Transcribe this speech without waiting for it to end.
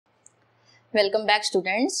Welcome back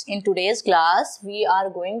students. In today's class, we are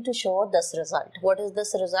going to show this result. What is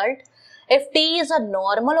this result? If T is a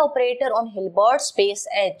normal operator on Hilbert space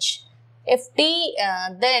H,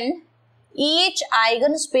 then each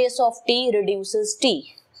eigenspace of T reduces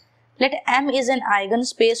T. Let M is an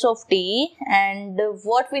eigenspace of T, and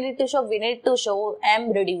what we need to show? We need to show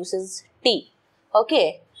M reduces T.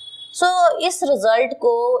 Okay. So इस result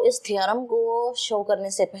को, इस theorem को show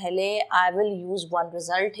करने से पहले I will use one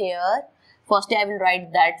result here. First I will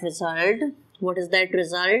write that result. What is that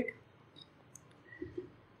result?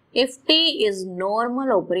 If T is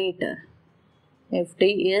normal operator,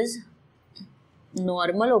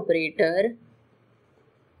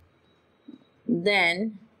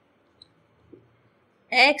 then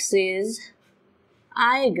X is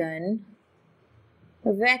eigen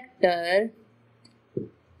vector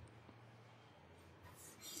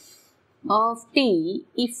of T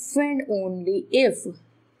if and only if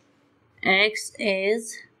X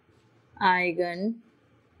is eigen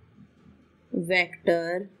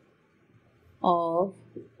vector of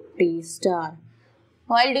T star.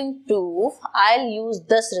 While doing proof, I'll use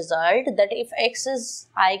this result that if X is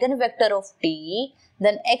eigenvector of T,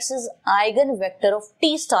 then X is eigenvector of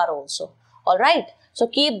T star also. Alright, so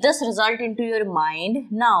keep this result into your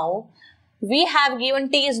mind. Now, we have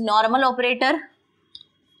given T is normal operator.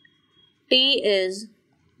 T is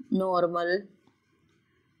normal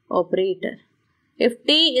operator. If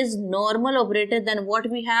T is normal operator, then what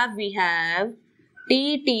we have? We have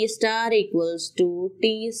T star equals to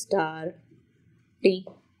T star T.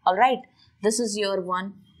 Alright, this is your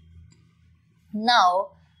one. Now,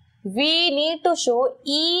 we need to show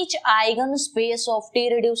each eigenspace of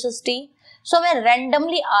T reduces T. So मैं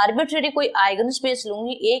randomly arbitrary कोई eigenspace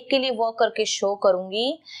लूंगी, एक के लिए work करके show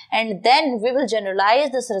करूंगी, and then we will generalize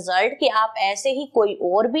this result कि आप ऐसे ही कोई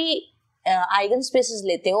और भी eigenspaces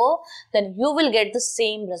लेते हो, then you will get the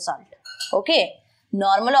same result. Okay,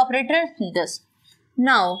 normal operator this.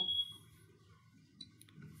 Now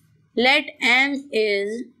let M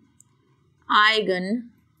is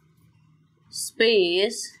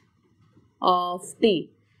eigenspace of T.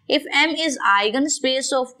 If M is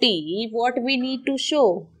eigenspace of T, what we need to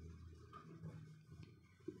show?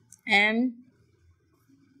 M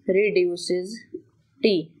reduces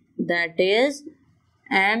T. That is,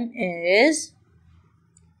 M is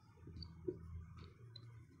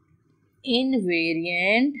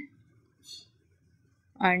invariant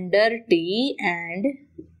under T and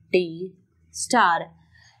T star.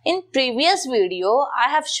 In previous video, I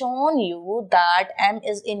have shown you that M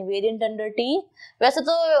is invariant under T. वैसे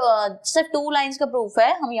तो सिर्फ 2 lines का proof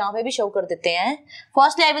है, हम यहाँ पे भी show कर देते हैं.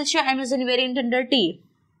 Firstly, I will show M is invariant under T.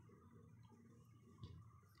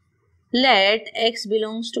 Let X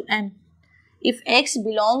belongs to M. If X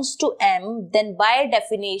belongs to M, then by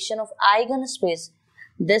definition of eigenspace,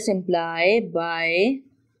 this implies by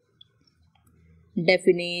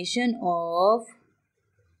definition of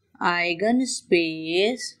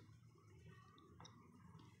eigenspace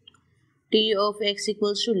T of X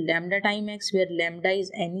equals to lambda time X, where lambda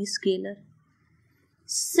is any scalar.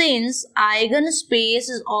 Since eigenspace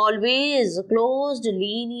is always closed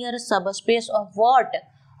linear subspace of what?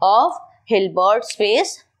 Of Hilbert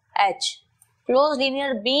space H.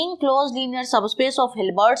 Being closed linear subspace of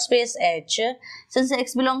Hilbert space H, since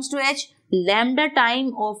X belongs to H, lambda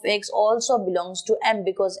time of X also belongs to M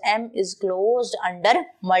because M is closed under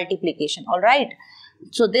multiplication. Alright.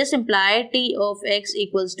 So this implies T of X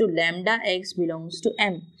equals to lambda X belongs to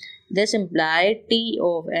M. This implies T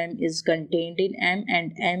of M is contained in M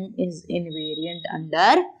and M is invariant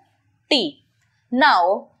under T.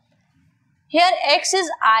 Now, here X is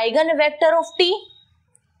eigenvector of T.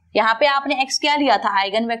 यहाँ पे आपने x क्या लिया था?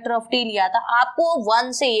 Eigen vector of t लिया था. आपको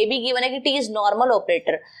 1 से ये भी गिवन है कि t इज नॉर्मल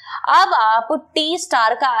ऑपरेटर. अब आप t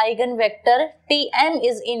स्टार का eigen vector tm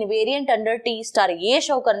is invariant under t star ये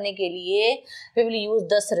शो करने के लिए we will use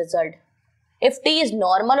this result. If t is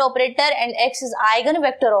normal operator and x is eigen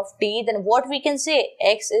vector of t, then what we can say?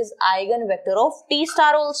 X is eigen vector of t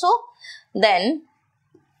star also. Then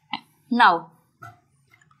now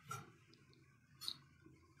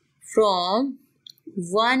from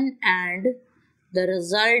 1 and the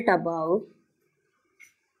result above,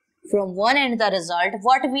 from 1 and the result,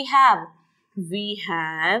 what we have? We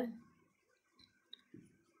have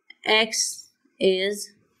X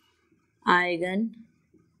is eigen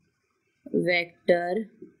vector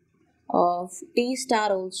of T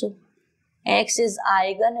star also. X is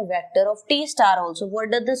eigen vector of T star also.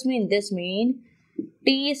 What does this mean? This means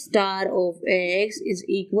T star of X is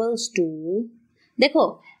equals to,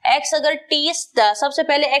 देखो x अगर t सबसे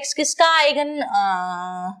पहले x किसका eigen,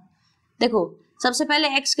 देखो सबसे पहले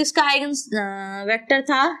x किसका eigen vector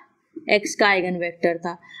था, x का आइगन वेक्टर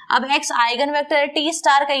था। अब x आइगन वेक्टर है, t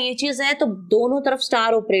स्टार का ये चीज है, तो दोनों तरफ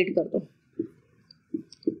स्टार ऑपरेट कर दो।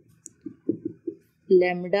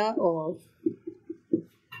 Lambda of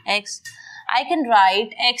x, I can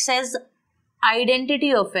write x as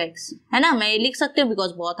identity of x, है ना, मैं ये लिख सकती हूँ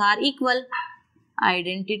because both are equal.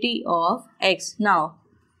 Identity of x, now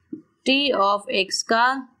t of x का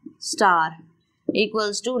star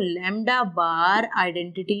equals to lambda bar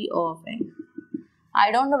identity of x. I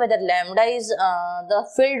don't know whether lambda is the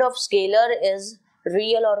field of scalar is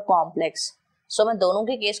real or complex. So मैं दोनों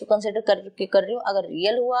के case को consider कर रही हूँ। अगर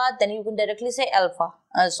real हुआ then you can directly say alpha,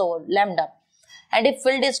 so lambda, and if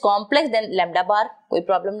field is complex then lambda bar, कोई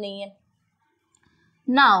प्रॉब्लम नहीं है।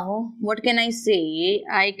 Now what can I say?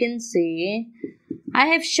 I can say I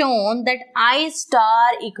have shown that I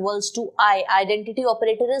star equals to I. Identity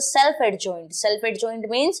operator is self-adjoint. Self-adjoint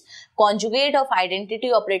means conjugate of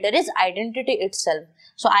identity operator is identity itself.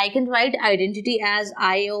 So I can write identity as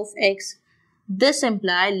I of x. This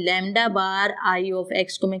implies lambda bar I of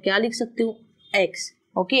x को मैं क्या लिख सकती हूँ, x.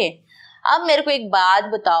 Okay. अब मेरे को एक बात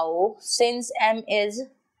बताओ, since M is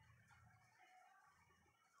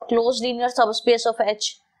closed linear subspace of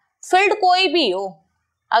H, field कोई भी हो,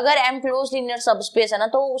 अगर M क्लोज लीनियर सबस्पेस है ना,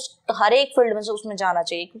 तो उस हर एक फील्ड में से उसमें जाना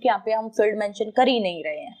चाहिए, क्योंकि यहाँ पे हम फील्ड मेंशन कर ही नहीं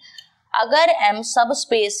रहे हैं। अगर M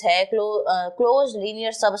सबस्पेस है, क्लोज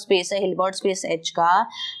लीनियर सबस्पेस है हिल्बर्ट स्पेस H का,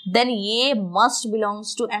 देन ये मस्ट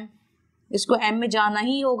बिलोंग्स टू M, इसको M में जाना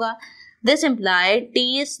ही होगा। This implied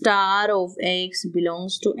T star of X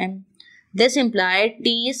belongs to M. This implied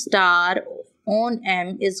T star on M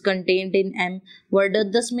is contained in M. What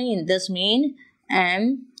does this mean? This mean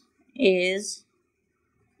M is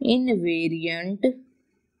invariant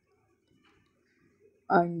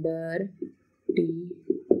under T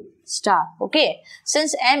star. Okay,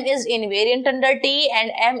 since M is invariant under T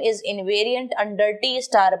and M is invariant under T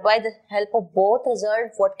star, by the help of both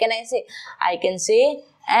result, what can I say? I can say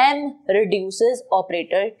M reduces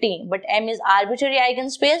operator T, but M is arbitrary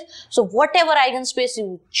eigenspace, so whatever eigenspace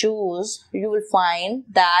you choose, you will find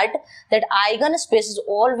that eigenspace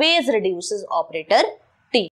always reduces operator